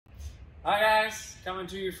Hi guys, coming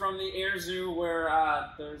to you from the Air Zoo where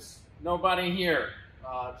there's nobody here,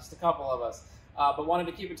 just a couple of us. But wanted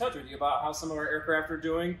to keep in touch with you about how some of our aircraft are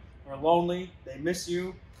doing. They're lonely, they miss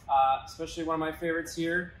you, especially one of my favorites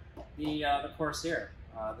here, the Corsair.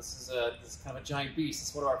 This is kind of a giant beast.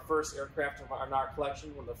 It's one of our first aircraft in our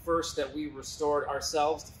collection, one of the first that we restored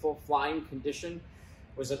ourselves to full flying condition.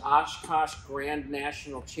 It was an Oshkosh Grand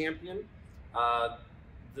National Champion.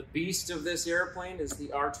 The beast of this airplane is the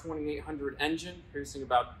R2800 engine, producing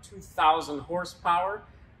about 2,000 horsepower.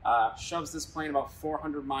 Shoves this plane about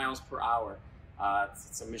 400 miles per hour.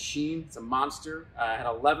 It's a machine, it's a monster. Had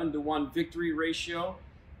 11-to-1 victory ratio,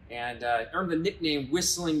 and earned the nickname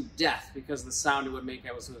Whistling Death because of the sound it would make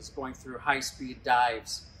as it was going through high-speed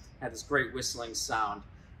dives. Had this great whistling sound.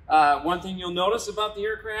 One thing you'll notice about the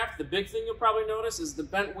aircraft, the big thing you'll probably notice, is the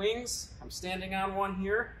bent wings. I'm standing on one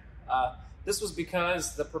here. This was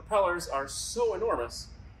because the propellers are so enormous,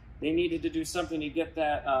 they needed to do something to get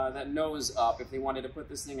that nose up if they wanted to put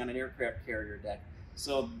this thing on an aircraft carrier deck.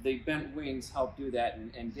 So the bent wings help do that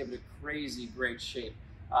and give it a crazy great shape.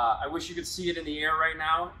 I wish you could see it in the air right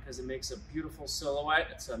now because it makes a beautiful silhouette.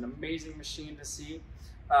 It's an amazing machine to see.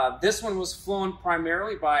 This one was flown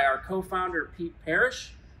primarily by our co-founder, Pete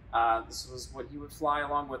Parrish. This was what he would fly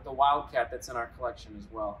along with the Wildcat that's in our collection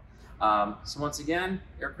as well. So once again,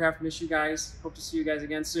 aircraft miss you guys. Hope to see you guys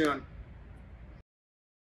again soon.